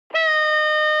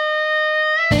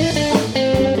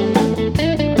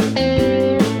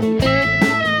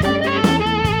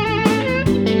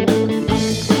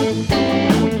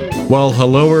Well,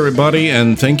 hello everybody,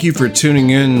 and thank you for tuning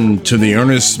in to the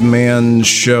Earnest Mann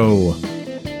Show,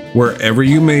 wherever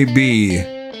you may be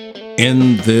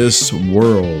in this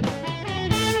world.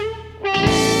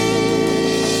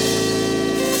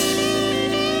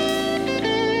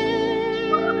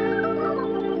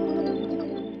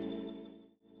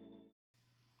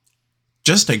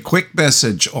 Just a quick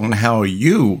message on how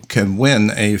you can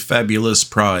win a fabulous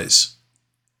prize.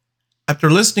 After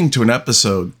listening to an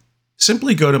episode,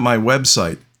 simply go to my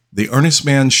website,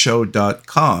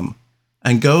 theearnestmanshow.com,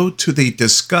 and go to the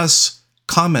Discuss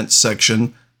Comments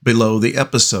section below the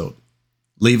episode.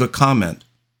 Leave a comment.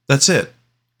 That's it.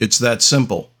 It's that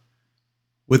simple.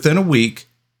 Within a week,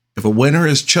 if a winner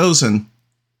is chosen,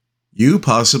 you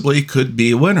possibly could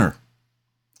be a winner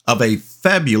of a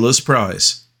fabulous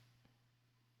prize.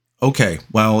 Okay,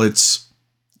 well, it's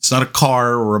not a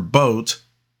car or a boat,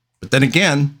 but then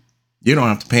again, you don't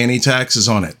have to pay any taxes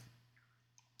on it.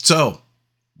 So,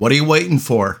 what are you waiting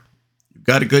for? You've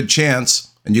got a good chance,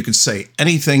 and you can say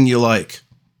anything you like.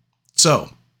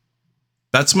 So,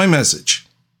 that's my message.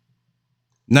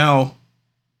 Now,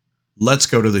 let's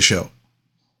go to the show.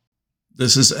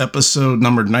 This is episode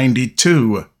number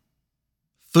 92,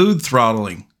 Food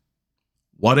Throttling,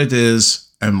 what it is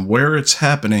and where it's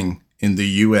happening in the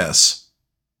U.S.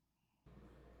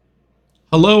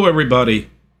 Hello, everybody.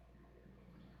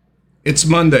 It's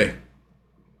Monday.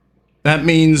 That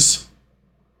means,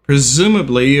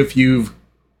 presumably, if you've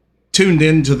tuned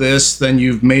into this, then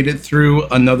you've made it through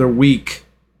another week.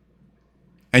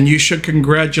 And you should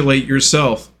congratulate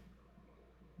yourself,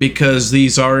 because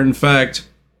these are, in fact,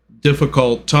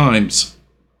 difficult times.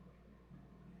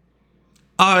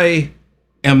 I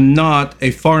am not a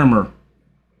farmer.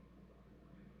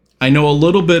 I know a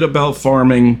little bit about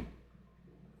farming,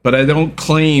 but I don't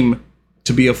claim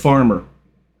to be a farmer.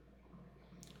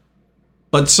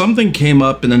 But something came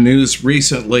up in the news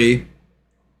recently,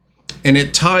 and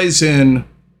it ties in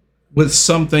with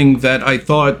something that I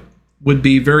thought would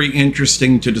be very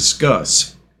interesting to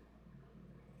discuss.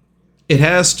 It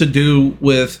has to do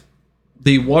with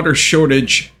the water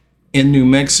shortage in New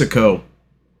Mexico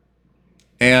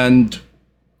and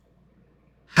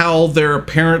how there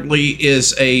apparently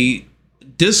is a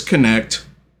disconnect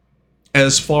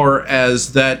as far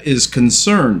as that is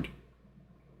concerned.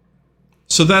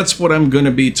 So that's what I'm going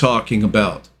to be talking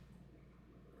about.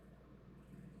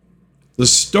 The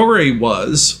story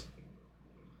was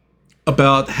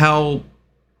about how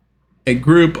a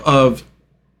group of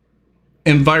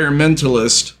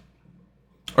environmentalists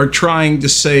are trying to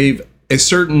save a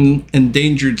certain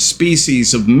endangered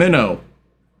species of minnow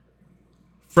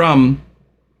from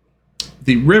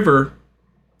the river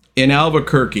in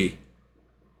Albuquerque,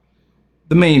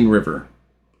 the main river,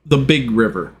 the big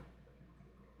river.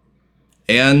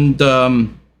 And the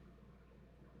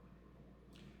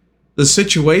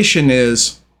situation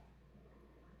is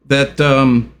that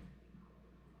the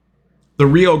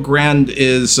Rio Grande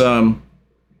is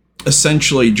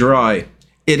essentially dry.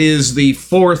 It is the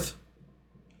fourth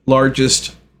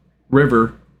largest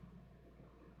river.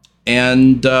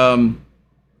 And,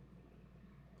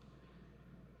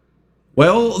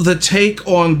 well, the take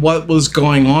on what was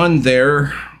going on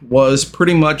there was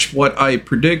pretty much what I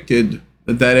predicted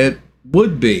that it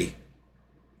would be,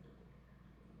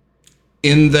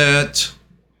 in that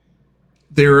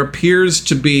there appears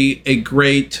to be a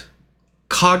great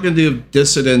cognitive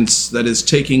dissonance that is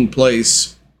taking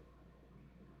place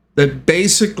that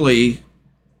basically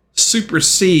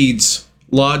supersedes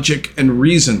logic and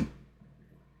reason.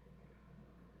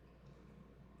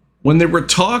 When they were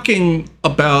talking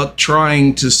about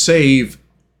trying to save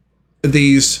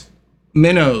these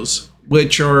minnows,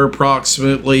 which are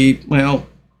approximately, well,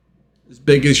 as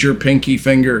big as your pinky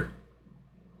finger,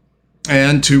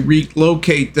 and to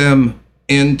relocate them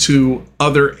into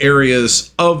other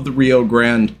areas of the Rio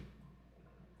Grande,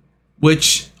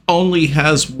 which only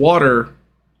has water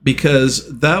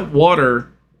because that water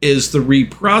is the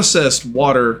reprocessed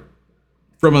water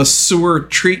from a sewer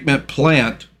treatment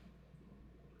plant.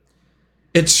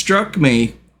 It struck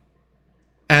me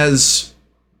as,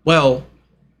 well,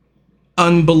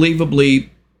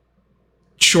 unbelievably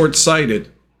short-sighted.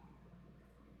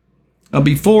 Now,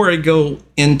 before I go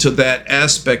into that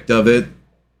aspect of it,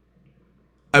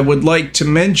 I would like to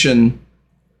mention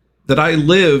that I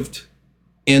lived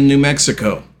in New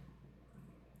Mexico.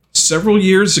 Several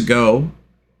years ago,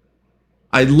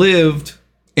 I lived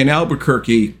in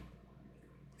Albuquerque,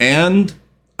 and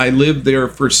I lived there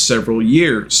for several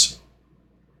years.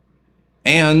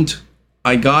 And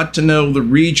I got to know the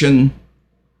region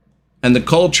and the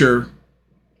culture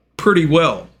pretty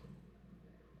well.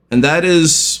 And that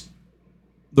is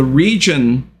the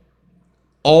region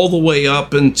all the way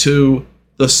up into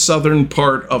the southern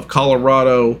part of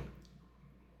Colorado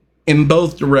in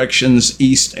both directions,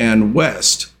 east and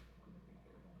west.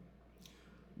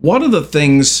 One of the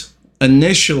things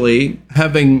initially,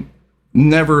 having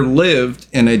never lived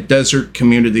in a desert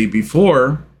community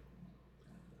before,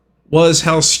 was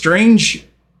how strange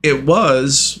it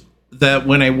was that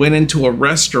when I went into a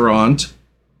restaurant,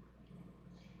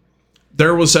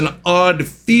 there was an odd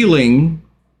feeling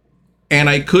and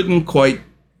I couldn't quite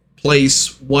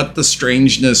place what the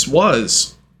strangeness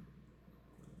was.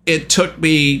 It took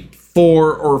me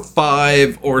 4 or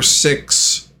 5 or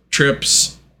 6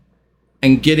 trips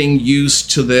and getting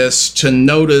used to this to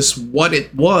notice what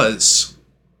it was.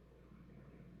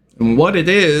 And what it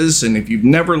is, and if you've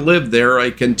never lived there, I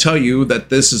can tell you that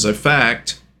this is a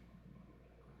fact.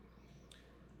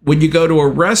 When you go to a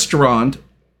restaurant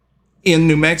in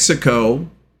New Mexico,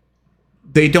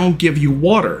 they don't give you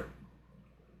water.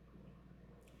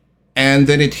 And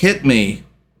then it hit me.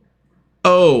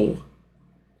 Oh,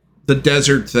 the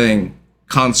desert thing,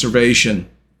 conservation.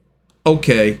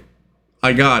 Okay,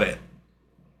 I got it.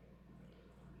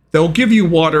 They'll give you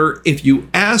water if you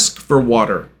ask for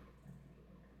water.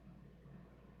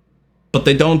 But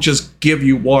they don't just give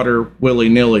you water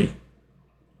willy-nilly.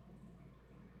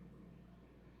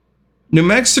 New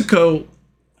Mexico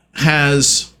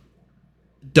has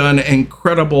done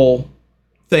incredible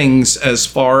things as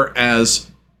far as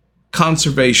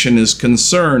conservation is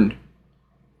concerned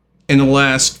in the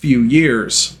last few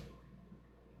years.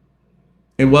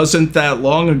 It wasn't that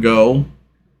long ago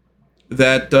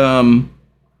that,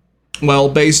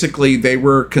 basically they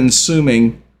were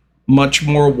consuming much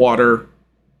more water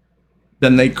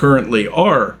than they currently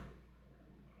are.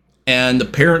 And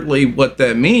apparently what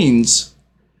that means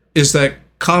is that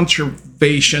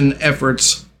conservation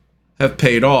efforts have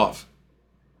paid off.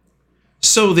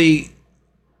 So the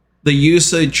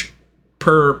usage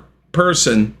per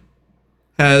person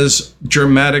has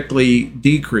dramatically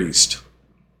decreased.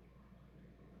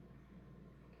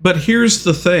 But here's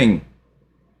the thing,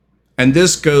 and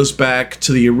this goes back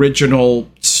to the original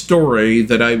story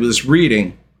that I was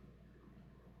reading.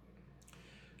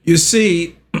 You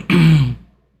see,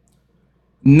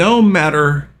 no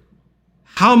matter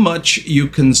how much you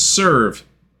conserve,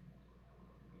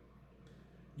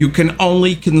 you can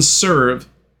only conserve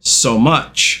so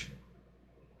much.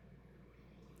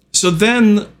 So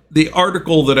then the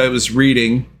article that I was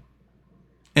reading,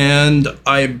 and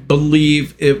I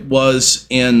believe it was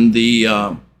in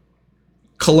the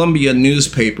Columbia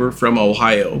newspaper from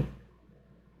Ohio,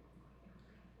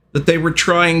 that they were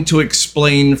trying to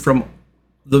explain from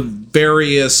the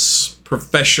various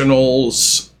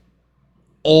professionals,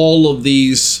 all of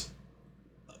these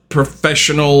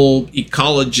professional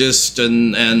ecologists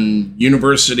and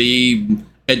university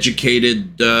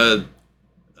educated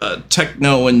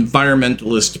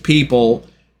techno-environmentalist people,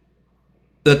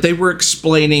 that they were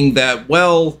explaining that,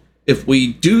 well, if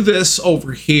we do this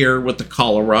over here with the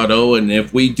Colorado, and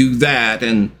if we do that,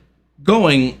 and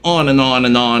going on and on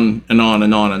and on and on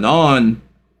and on and on,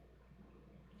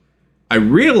 I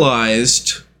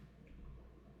realized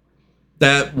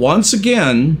that once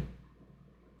again,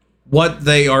 what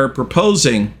they are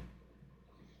proposing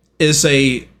is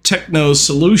a techno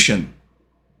solution.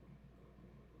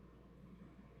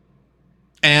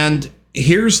 And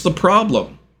here's the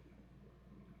problem.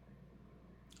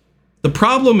 The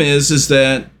problem is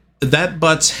that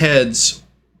butts heads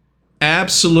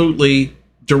absolutely,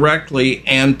 directly,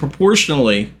 and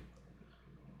proportionally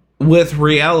with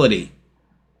reality.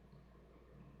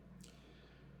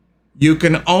 You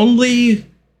can only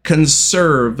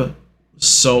conserve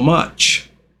so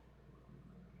much.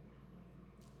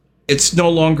 It's no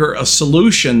longer a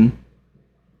solution.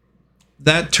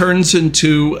 That turns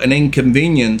into an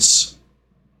inconvenience.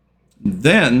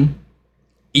 Then,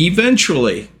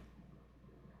 eventually,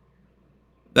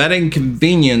 that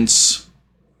inconvenience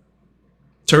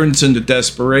turns into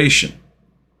desperation.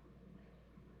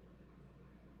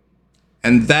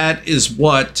 And that is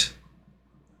what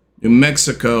New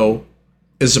Mexico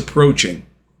is approaching.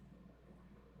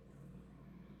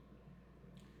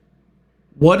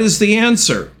 What is the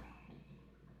answer?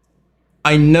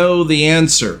 I know the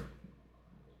answer.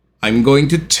 I'm going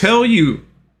to tell you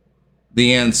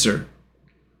the answer.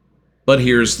 But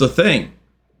here's the thing.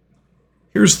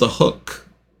 Here's the hook.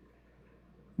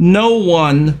 No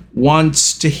one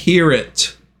wants to hear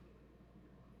it.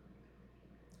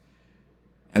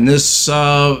 And this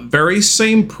very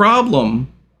same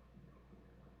problem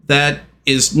that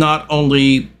is not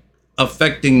only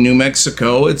affecting New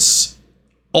Mexico, it's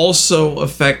also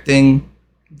affecting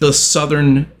the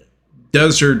southern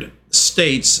desert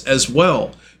states as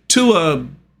well, to a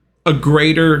a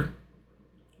greater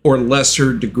or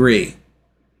lesser degree.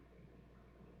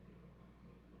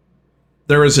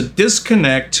 There is a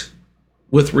disconnect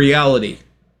with reality.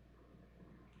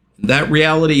 That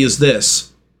reality is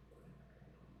this.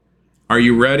 Are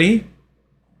you ready?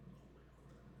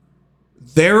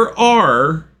 There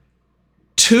are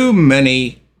too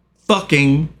many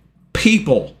fucking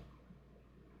people.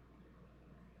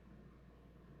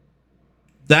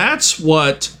 That's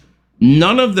what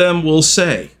none of them will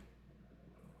say.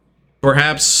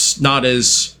 Perhaps not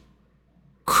as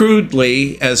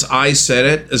crudely as I said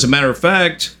it. As a matter of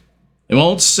fact, they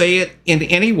won't say it in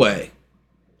any way.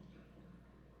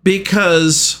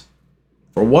 Because,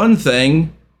 for one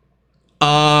thing,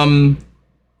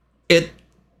 it,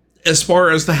 as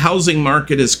far as the housing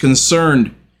market is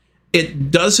concerned, it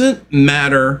doesn't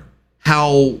matter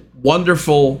how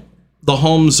wonderful the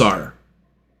homes are.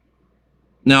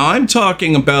 Now, I'm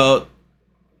talking about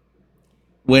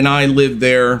when I lived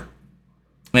there,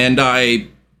 and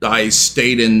I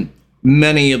stayed in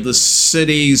many of the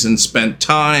cities and spent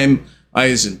time. I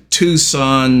was in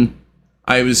Tucson.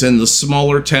 I was in the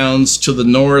smaller towns to the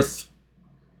north.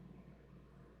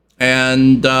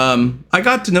 And I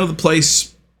got to know the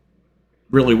place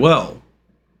really well.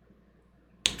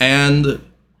 And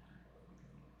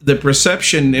the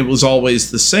perception, it was always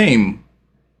the same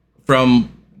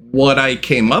from what I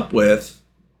came up with.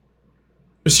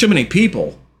 There's too many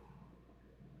people.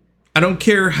 I don't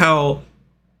care how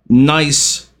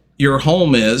nice your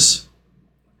home is,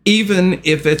 even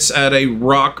if it's at a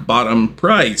rock bottom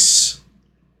price.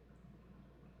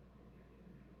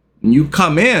 You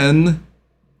come in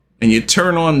and you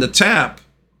turn on the tap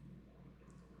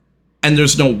and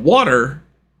there's no water,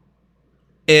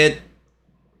 it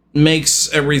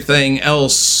makes everything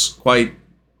else quite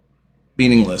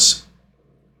meaningless.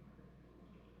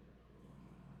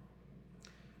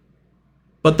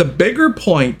 But the bigger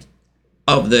point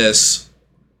of this,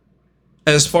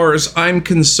 as far as I'm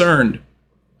concerned,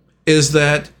 is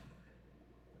that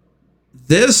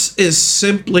this is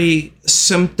simply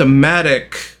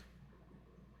symptomatic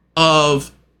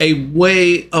of a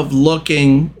way of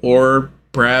looking, or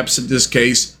perhaps in this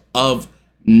case, of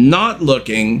not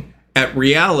looking at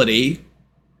reality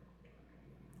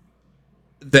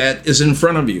that is in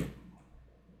front of you.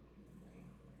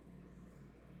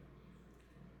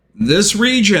 This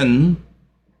region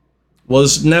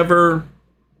was never,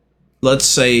 let's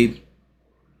say,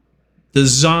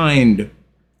 designed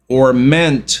or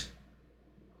meant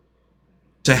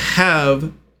to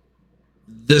have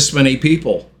this many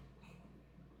people.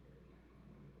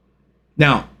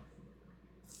 Now,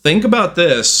 think about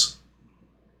this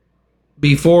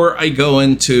before I go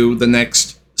into the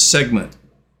next segment.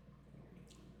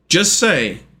 Just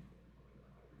say,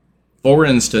 for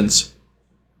instance,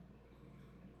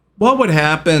 what would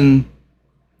happen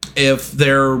if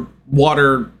their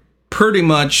water pretty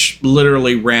much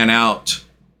literally ran out?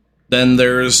 Then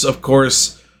there's, of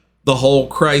course, the whole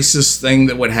crisis thing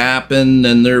that would happen,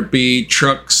 and there'd be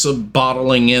trucks of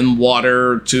bottling in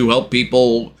water to help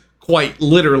people quite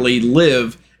literally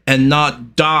live and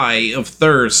not die of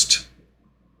thirst.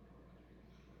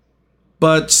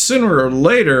 But sooner or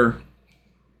later,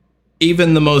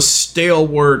 even the most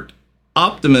stalwart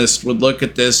optimist would look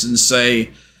at this and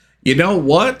say, you know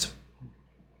what?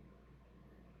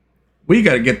 We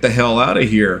got to get the hell out of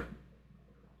here.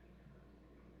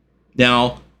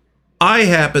 Now, I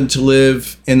happen to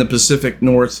live in the Pacific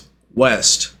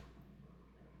Northwest.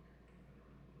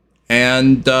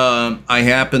 And I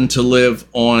happen to live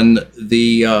on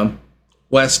the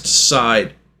west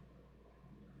side.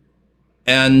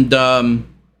 And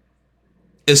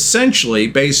essentially,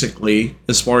 basically,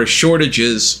 as far as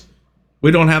shortages,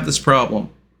 we don't have this problem.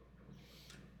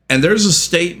 And there's a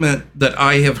statement that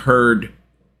I have heard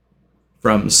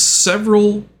from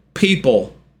several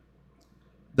people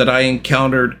that I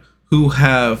encountered who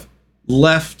have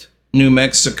left New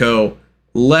Mexico,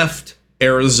 left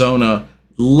Arizona,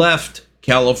 left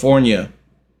California.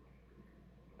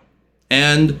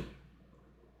 And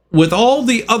with all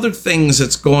the other things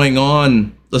that's going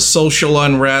on, the social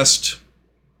unrest,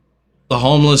 the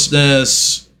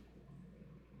homelessness,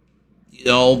 you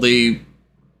know, the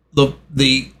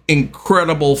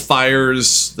incredible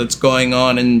fires that's going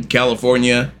on in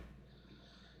California.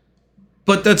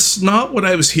 But that's not what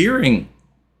I was hearing.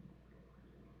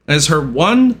 I just heard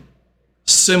one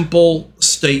simple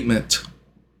statement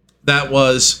that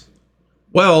was,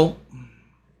 well,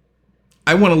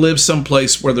 I want to live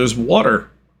someplace where there's water.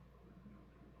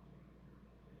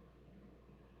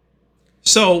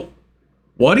 So,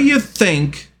 what do you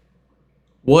think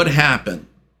would happen?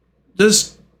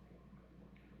 Just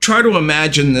try to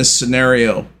imagine this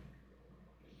scenario.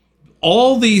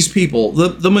 all these people,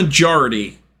 the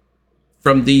majority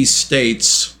from these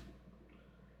states,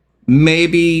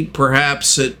 maybe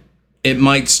perhaps it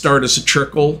might start as a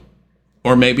trickle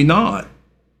or maybe not.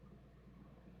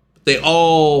 But they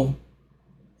all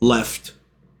left.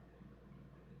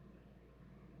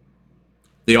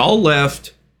 They all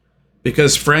left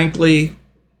because, frankly,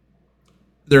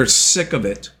 they're sick of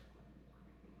it.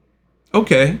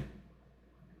 Okay.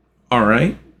 All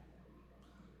right.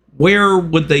 Where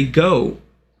would they go?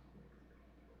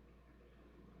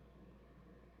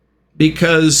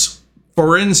 Because,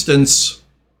 for instance,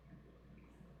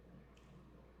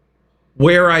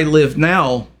 where I live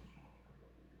now,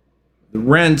 the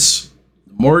rents,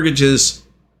 the mortgages,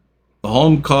 the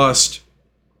home cost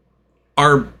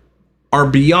are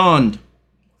beyond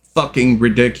fucking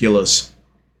ridiculous.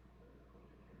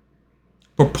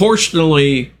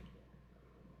 Proportionally,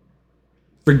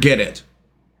 forget it.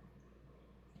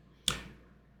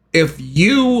 If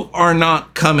you are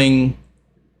not coming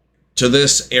to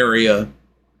this area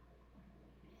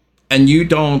and you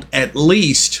don't at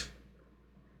least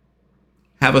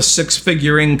have a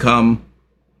six-figure income,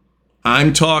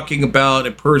 I'm talking about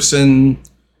a person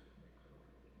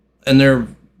in their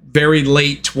very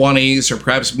late 20s or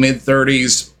perhaps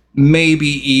mid-30s, maybe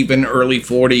even early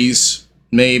 40s,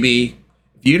 maybe.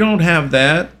 If you don't have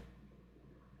that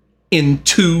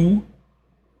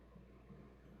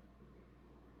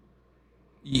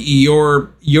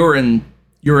you're in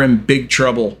big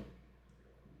trouble.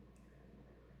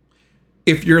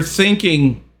 If you're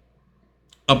thinking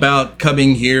about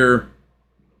coming here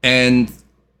and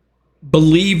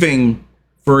believing,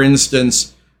 for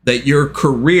instance, that your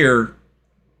career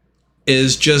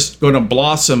is just going to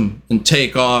blossom and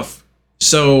take off,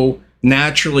 so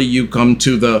naturally you come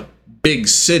to the big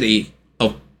city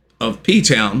of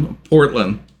P-Town,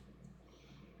 Portland.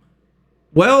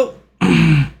 Well,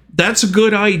 that's a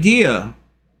good idea,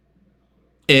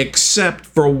 except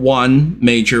for one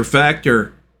major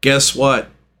factor. Guess what?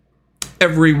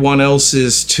 Everyone else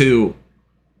is too.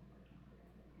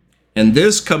 And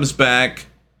this comes back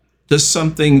to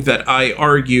something that I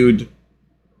argued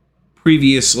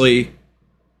previously,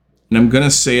 and I'm going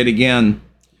to say it again.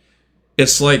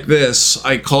 It's like this.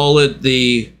 I call it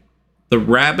the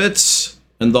rabbits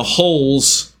and the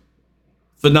holes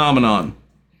phenomenon.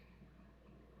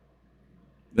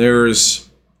 There's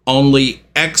only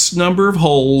X number of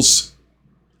holes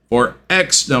for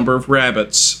X number of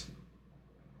rabbits.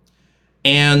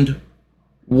 And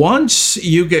once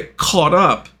you get caught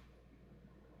up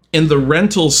in the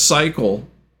rental cycle,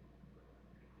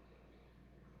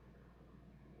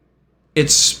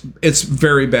 it's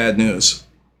very bad news.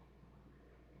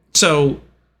 So,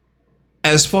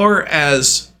 as far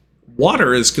as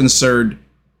water is concerned,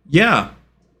 yeah,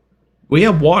 we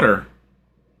have water.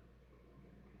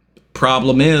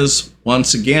 Problem is,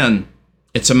 once again,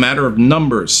 it's a matter of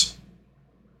numbers.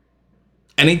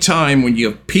 Anytime when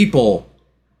you have people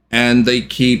and they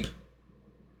keep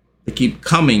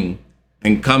coming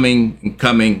and coming and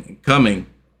coming and coming,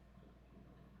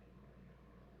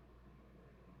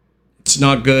 it's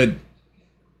not good.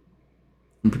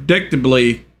 And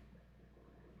predictably,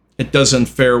 it doesn't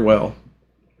fare well.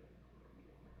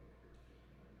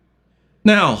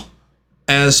 Now,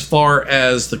 as far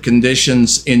as the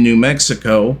conditions in New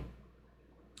Mexico,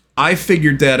 I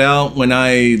figured that out when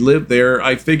I lived there.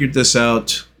 I figured this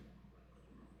out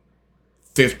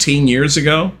 15 years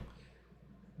ago.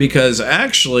 Because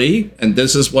actually, and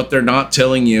this is what they're not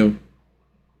telling you,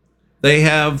 they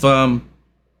have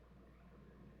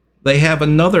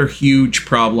another huge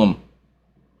problem.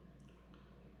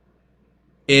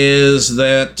 Is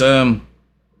that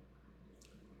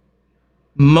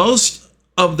most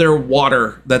of their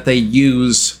water that they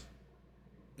use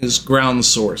is ground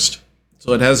sourced.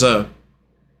 So it has a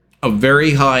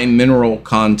very high mineral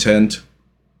content,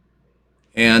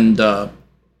 and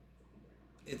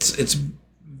it's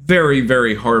very,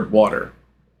 very hard water.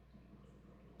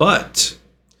 But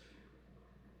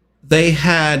they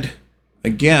had,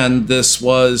 again, this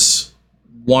was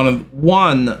one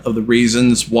of the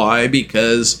reasons why,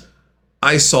 because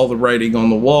I saw the writing on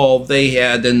the wall. They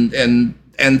had, and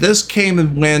this came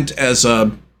and went as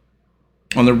on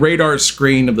the radar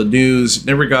screen of the news.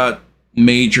 Never got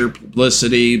major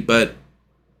publicity, but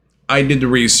I did the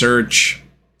research.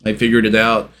 I figured it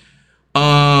out.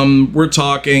 We're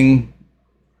talking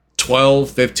 12,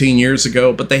 15 years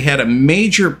ago, but they had a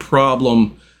major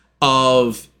problem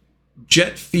of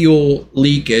jet fuel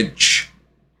leakage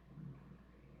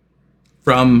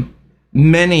from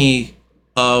many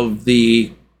of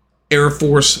the Air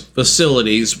Force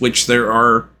facilities, which there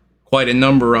are quite a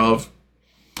number of.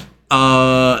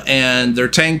 and their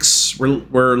tanks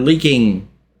were leaking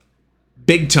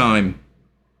big time.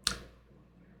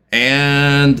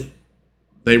 And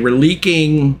they were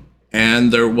leaking,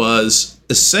 and there was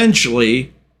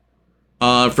essentially,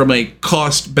 from a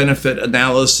cost-benefit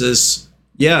analysis,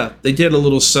 yeah, they did a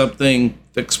little something,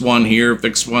 fix one here,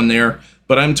 fix one there,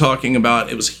 but I'm talking about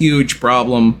it was a huge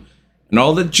problem, and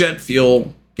all the jet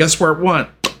fuel, guess where it went?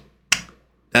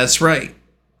 That's right.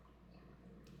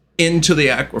 Into the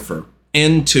aquifer,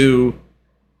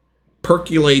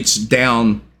 percolates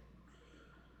down.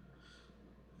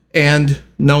 And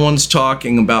no one's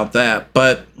talking about that,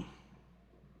 but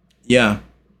yeah,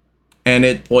 and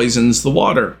it poisons the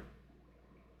water.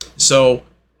 So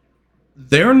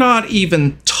they're not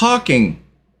even talking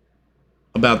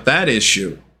about that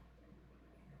issue.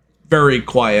 Very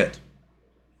quiet.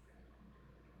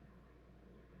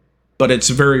 But it's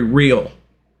very real.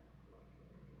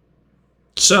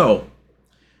 So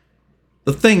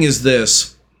the thing is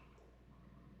this.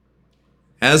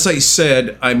 As I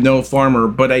said, I'm no farmer,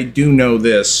 but I do know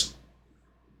this.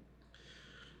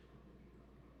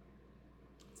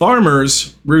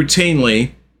 Farmers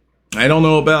routinely, I don't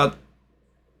know about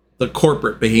the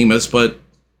corporate behemoths, but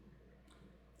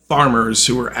farmers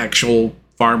who are actual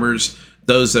farmers,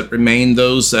 those that remain,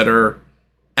 those that are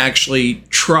actually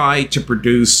try to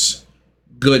produce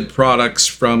good products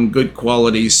from good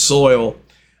quality soil,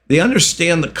 they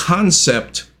understand the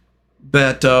concept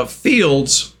that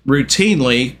fields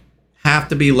routinely have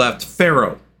to be left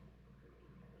fallow,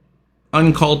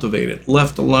 uncultivated,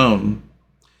 left alone.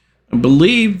 I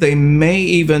believe they may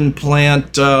even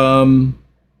plant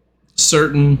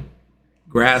certain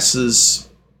grasses.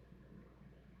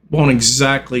 Won't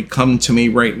exactly come to me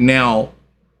right now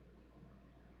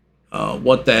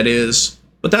what that is,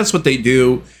 but that's what they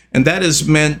do, and that is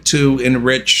meant to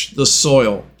enrich the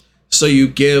soil. So you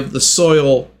give the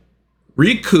soil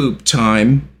recoup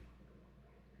time,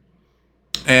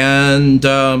 and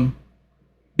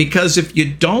because if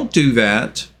you don't do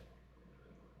that,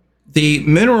 the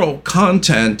mineral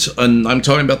content, and I'm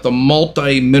talking about the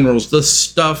multi-minerals, the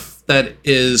stuff that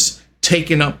is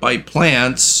taken up by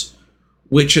plants,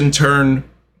 which in turn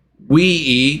we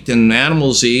eat and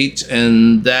animals eat,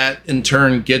 and that in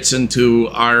turn gets into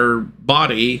our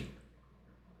body,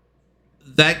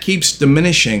 that keeps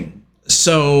diminishing.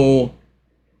 So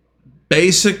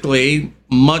basically,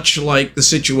 much like the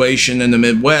situation in the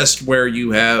Midwest where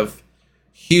you have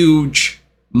huge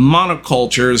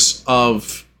monocultures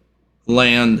of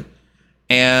land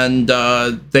and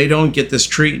they don't get this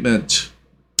treatment,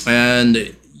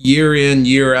 and year in,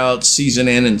 year out, season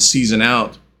in and season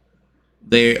out,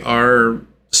 they are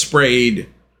sprayed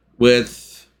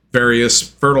with various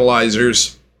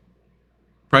fertilizers,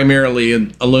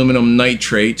 primarily aluminum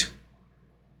nitrate.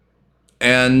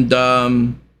 And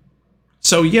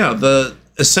so yeah,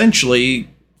 essentially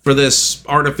for this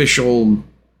artificial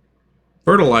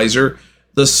fertilizer,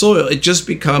 the soil, it just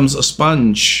becomes a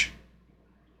sponge.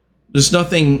 There's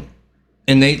nothing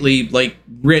innately like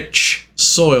rich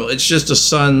soil. It's just a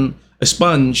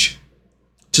sponge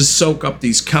to soak up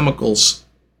these chemicals.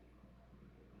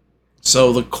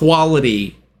 So the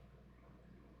quality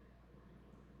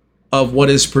of what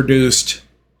is produced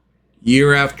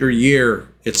year after year,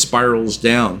 it spirals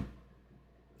down.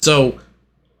 So,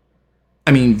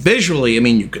 I mean, visually, I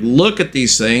mean, you could look at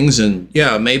these things and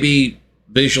yeah, maybe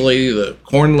visually the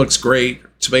corn looks great,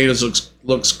 tomatoes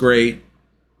looks great,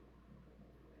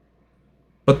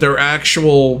 but their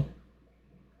actual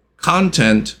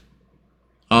content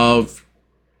of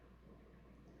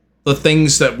the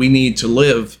things that we need to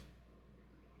live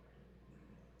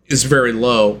is very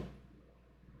low.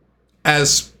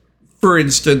 As, for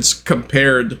instance,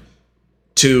 compared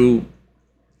to,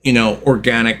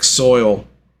 organic soil,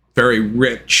 very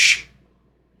rich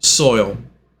soil.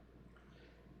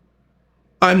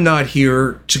 I'm not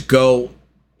here to go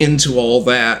into all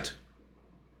that.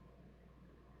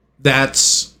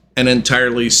 That's an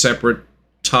entirely separate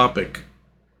topic.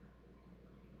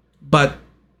 But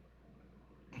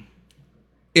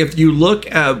if you look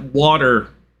at water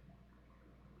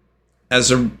as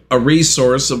a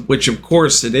resource, of which of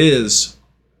course it is,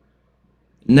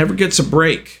 it never gets a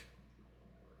break.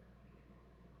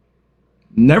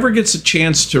 Never gets a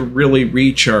chance to really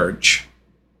recharge.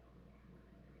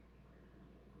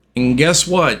 And guess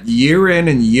what? Year in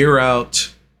and year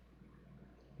out,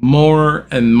 more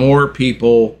and more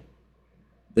people,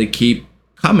 they keep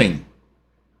coming.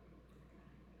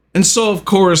 And so, of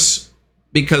course,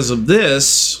 because of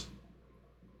this,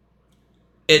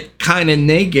 it kind of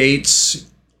negates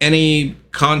any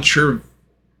conservational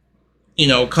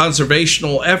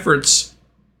efforts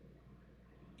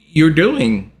you're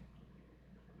doing.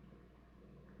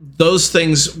 those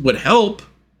things would help.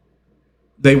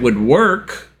 They would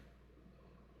work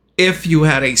if you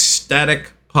had a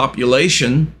static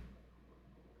population,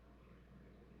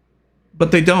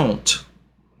 but they don't.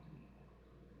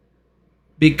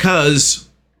 Because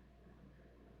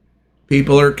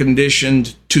people are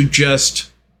conditioned to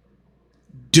just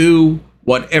do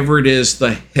whatever it is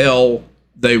the hell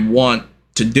they want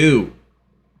to do.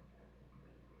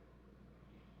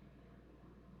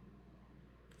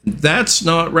 That's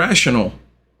not rational.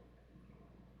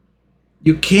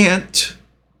 You can't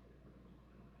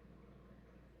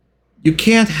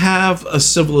have a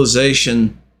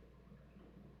civilization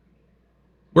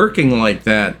working like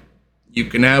that. You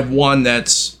can have one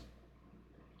that's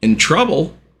in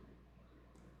trouble.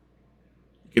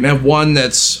 You can have one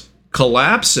that's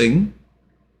collapsing.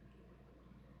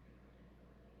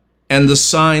 And the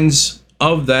signs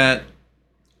of that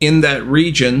in that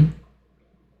region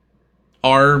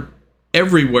are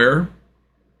everywhere.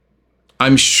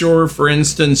 I'm sure, for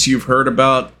instance, you've heard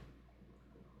about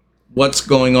what's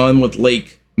going on with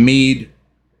Lake Mead.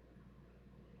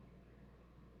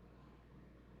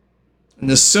 And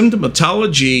the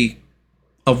symptomatology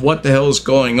of what the hell is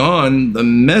going on, the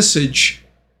message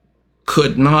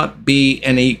could not be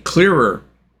any clearer.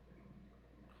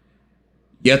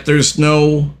 Yet there's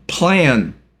no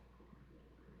plan.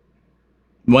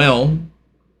 Well,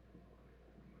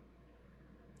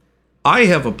 I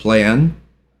have a plan,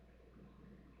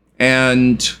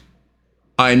 and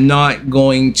I'm not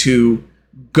going to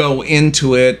go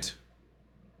into it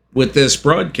with this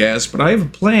broadcast, but I have a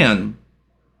plan.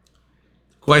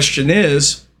 The question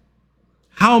is,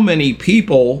 how many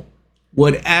people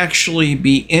would actually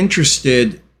be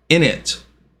interested in it?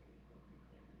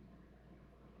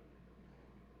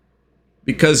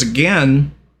 Because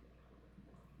again,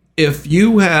 if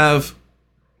you have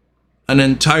an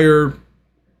entire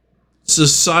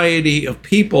society of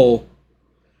people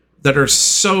that are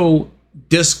so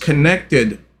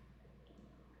disconnected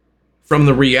from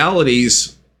the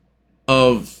realities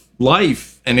of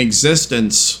life and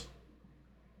existence,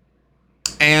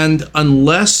 and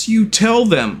unless you tell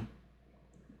them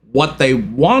what they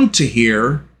want to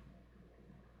hear,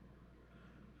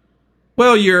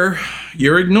 well, you're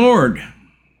ignored.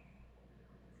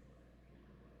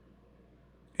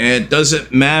 And it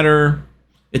doesn't matter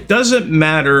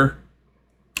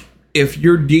if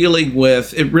you're dealing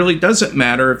with, it really doesn't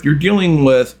matter if you're dealing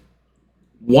with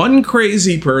one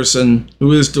crazy person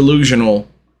who is delusional,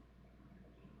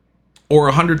 or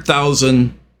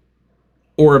 100,000,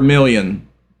 or 1,000,000.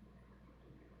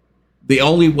 The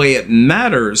only way it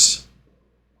matters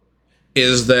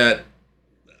is that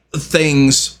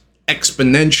things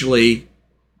exponentially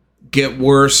get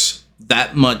worse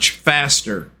that much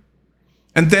faster.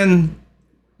 And then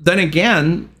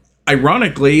again,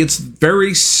 ironically, it's the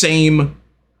very same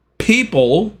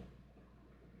people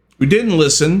who didn't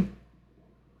listen,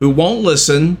 who won't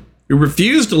listen, who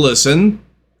refuse to listen,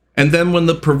 and then when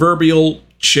the proverbial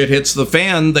shit hits the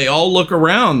fan, they all look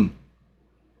around.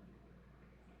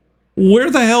 Where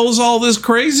the hell is all this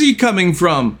crazy coming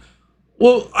from?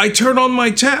 Well, I turn on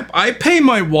my tap. I pay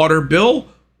my water bill.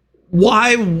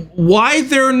 Why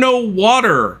there no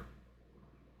water?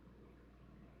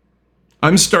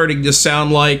 I'm starting to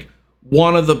sound like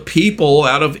one of the people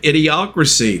out of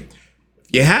Idiocracy. If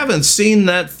you haven't seen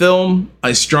that film,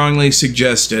 I strongly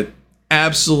suggest it.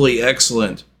 Absolutely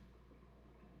excellent.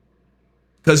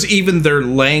 Because even their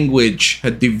language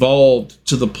had devolved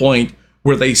to the point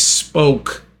where they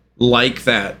spoke like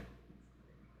that.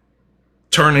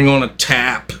 Turning on a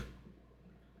tap.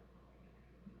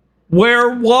 Where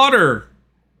water?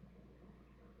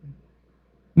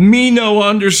 Me no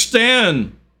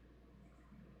understand.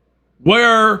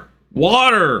 Where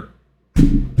water?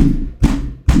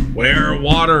 Where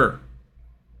water?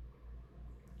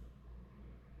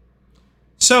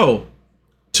 So,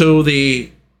 to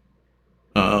the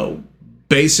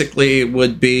basically it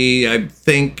would be, I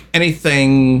think,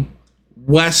 anything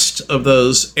west of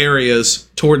those areas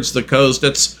towards the coast.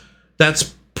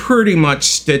 That's pretty much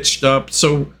stitched up.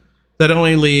 So that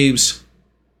only leaves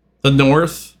the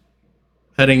north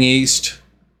heading east,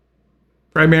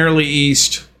 primarily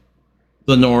east,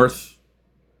 the north,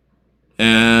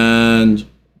 and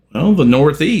well, the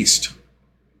northeast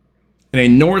in a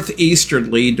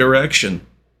northeasterly direction.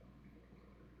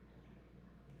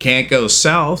 Can't go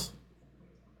south.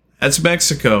 That's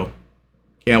Mexico.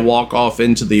 Can't walk off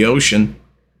into the ocean.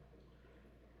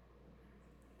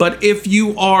 But if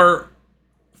you are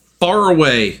far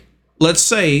away, let's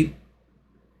say,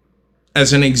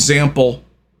 as an example,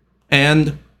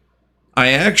 and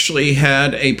I actually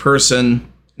had a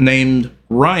person named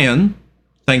Ryan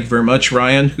Thank you very much,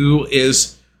 Ryan, who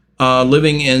is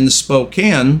living in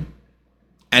Spokane.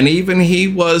 And even he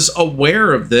was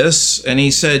aware of this. And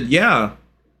he said, yeah,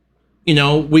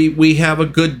 we have a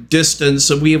good distance.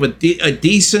 So we have a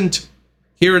decent,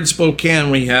 here in Spokane,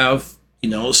 we have,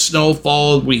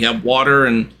 snowfall, we have water,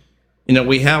 and,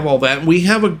 we have all that. And we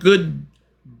have a good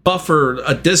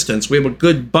a distance. We have a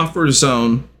good buffer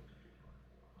zone.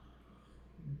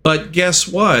 But guess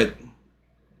what?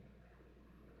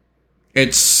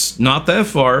 It's not that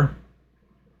far.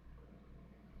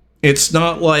 It's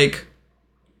not like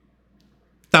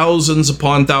thousands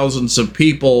upon thousands of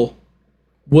people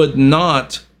would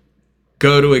not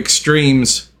go to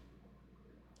extremes,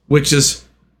 which is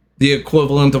the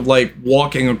equivalent of like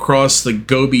walking across the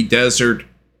Gobi Desert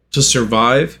to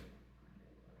survive.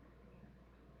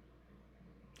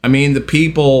 I mean, a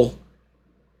lot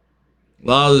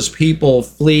of those people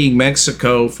fleeing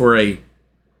Mexico for a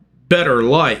better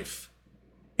life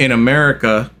in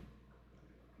America,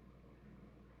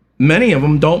 many of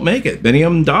them don't make it. Many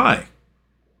of them die.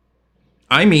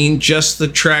 I mean, just the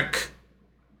trek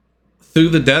through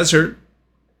the desert,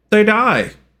 they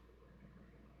die.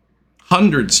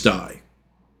 Hundreds die.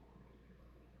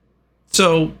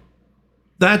 So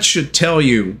that should tell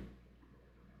you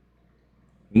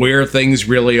where things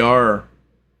really are.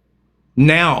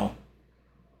 Now,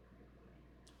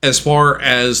 as far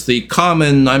as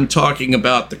I'm talking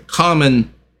about the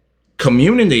common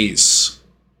communities,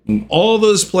 in all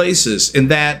those places in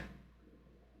that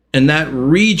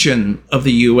region of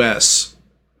the U.S.,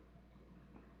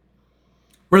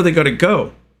 where are they going to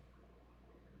go?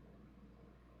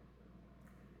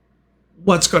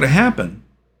 What's going to happen?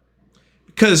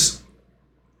 Because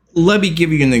let me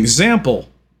give you an example.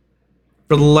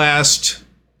 For the last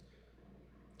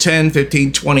 10,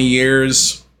 15, 20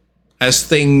 years, as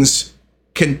things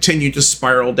continue to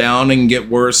spiral down and get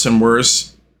worse and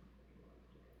worse,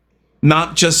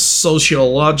 not just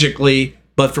sociologically,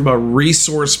 but from a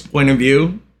resource point of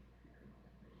view,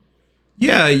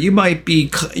 yeah, you might be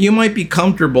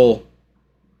comfortable,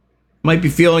 might be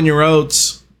feeling your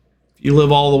oats. You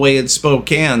live all the way in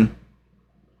Spokane.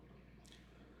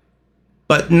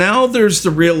 But now there's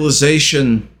the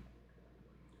realization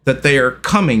that they are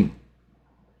coming.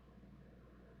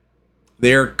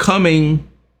 They are coming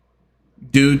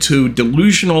due to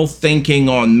delusional thinking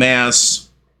en masse.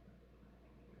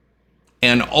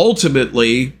 And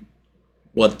ultimately,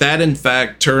 what that in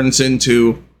fact turns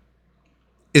into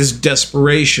is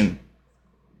desperation.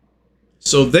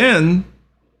 So then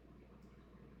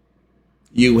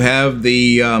you have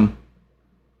the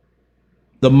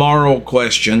moral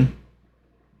question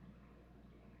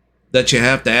that you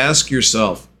have to ask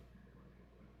yourself.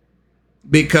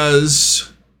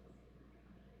 Because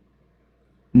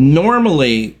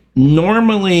normally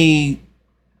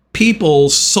people,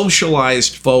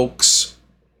 socialized folks,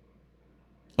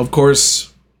 of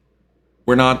course,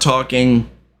 we're not talking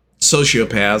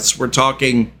sociopaths. We're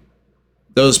talking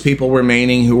those people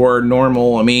remaining who are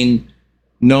normal. I mean,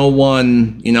 no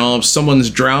one, if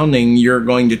someone's drowning, you're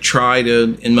going to try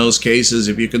to, in most cases,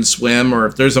 if you can swim or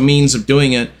if there's a means of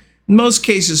doing it, in most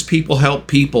cases, people help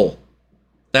people.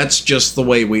 That's just the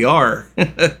way we are.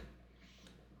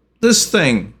 This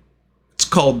thing, it's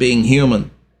called being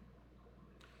human.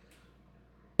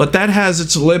 But that has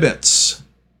its limits.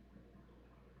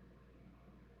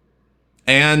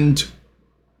 And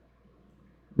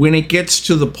when it gets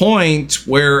to the point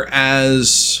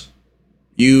whereas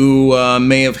you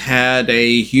may have had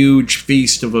a huge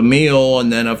feast of a meal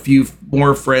and then a few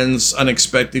more friends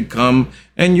unexpected come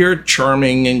and you're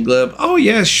charming and glib, oh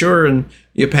yeah, sure, and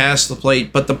you pass the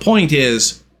plate. But the point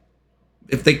is,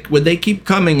 when they keep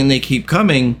coming and they keep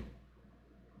coming,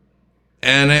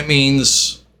 and that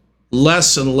means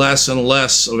less and less and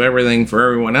less of everything for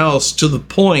everyone else, to the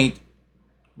point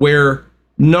where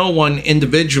no one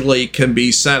individually can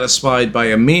be satisfied by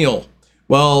a meal.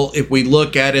 Well, if we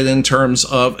look at it in terms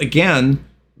of, again,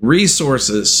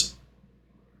 resources,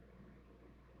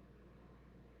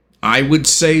 I would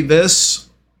say this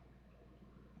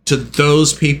to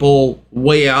those people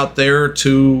way out there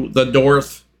to the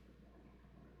north,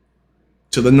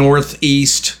 to the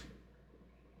northeast,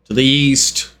 to the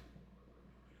east,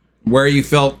 where you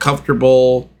felt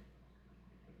comfortable.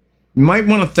 You might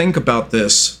want to think about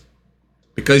this,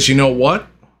 because you know what?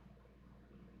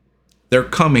 They're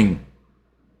coming.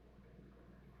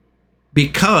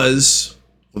 Because,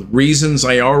 for reasons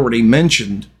I already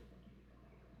mentioned,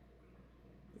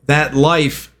 that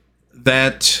life,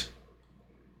 that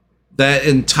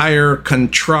entire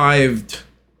contrived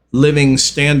living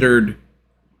standard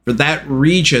for that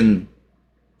region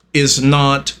is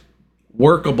not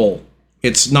workable.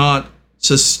 It's not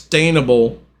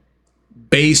sustainable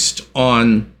based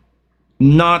on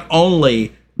not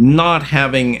only not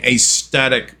having a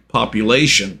static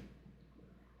population,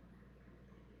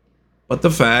 but the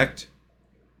fact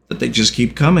that they just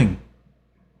keep coming.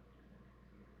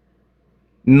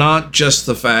 Not just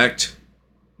the fact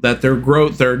that their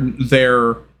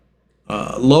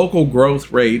local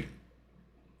growth rate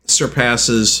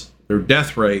surpasses their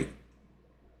death rate,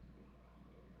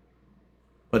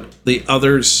 but the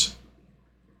others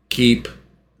keep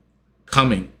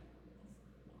coming.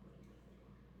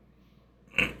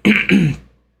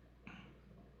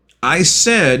 I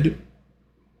said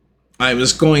I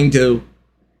was going to,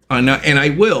 and I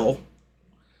will,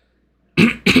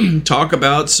 talk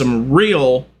about some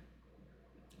real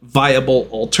viable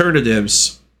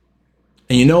alternatives.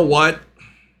 And you know what?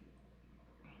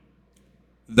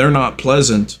 They're not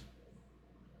pleasant.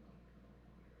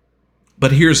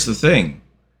 But here's the thing.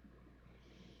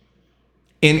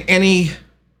 In any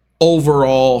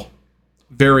overall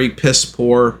very piss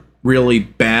poor, really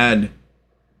bad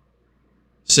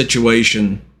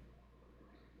situation,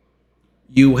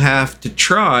 you have to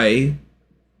try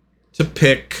to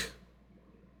pick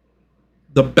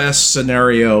the best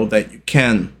scenario that you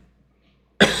can.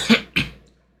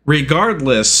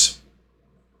 Regardless,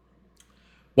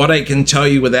 what I can tell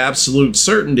you with absolute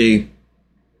certainty,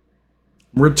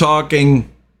 we're talking,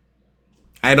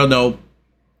 I don't know,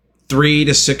 3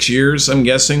 to 6 years, I'm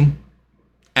guessing,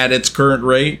 at its current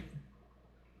rate.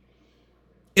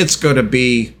 It's going to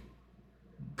be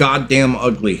goddamn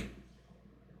ugly.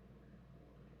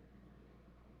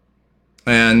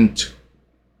 And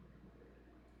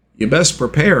you best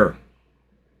prepare.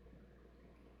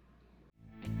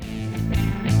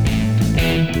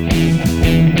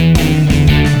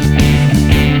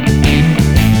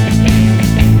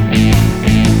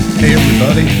 Hey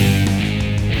everybody.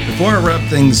 Before I wrap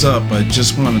things up, I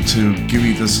just wanted to give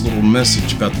you this little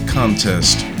message about the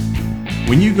contest.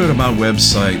 When you go to my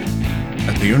website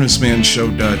at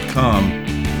theearnestmanshow.com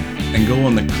and go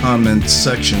on the comments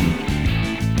section,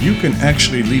 you can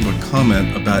actually leave a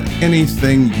comment about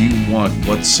anything you want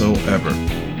whatsoever.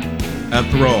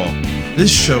 After all,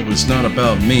 this show is not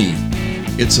about me,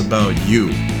 it's about you.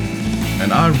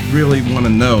 And I really want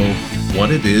to know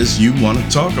what it is you want to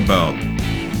talk about.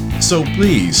 So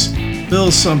please,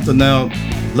 fill something out,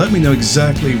 let me know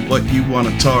exactly what you want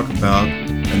to talk about,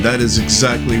 and that is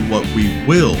exactly what we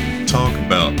will talk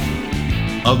about.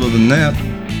 Other than that,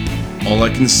 all I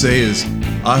can say is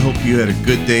I hope you had a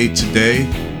good day today,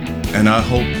 and I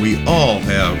hope we all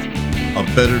have a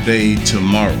better day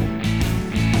tomorrow.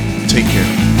 Take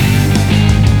care.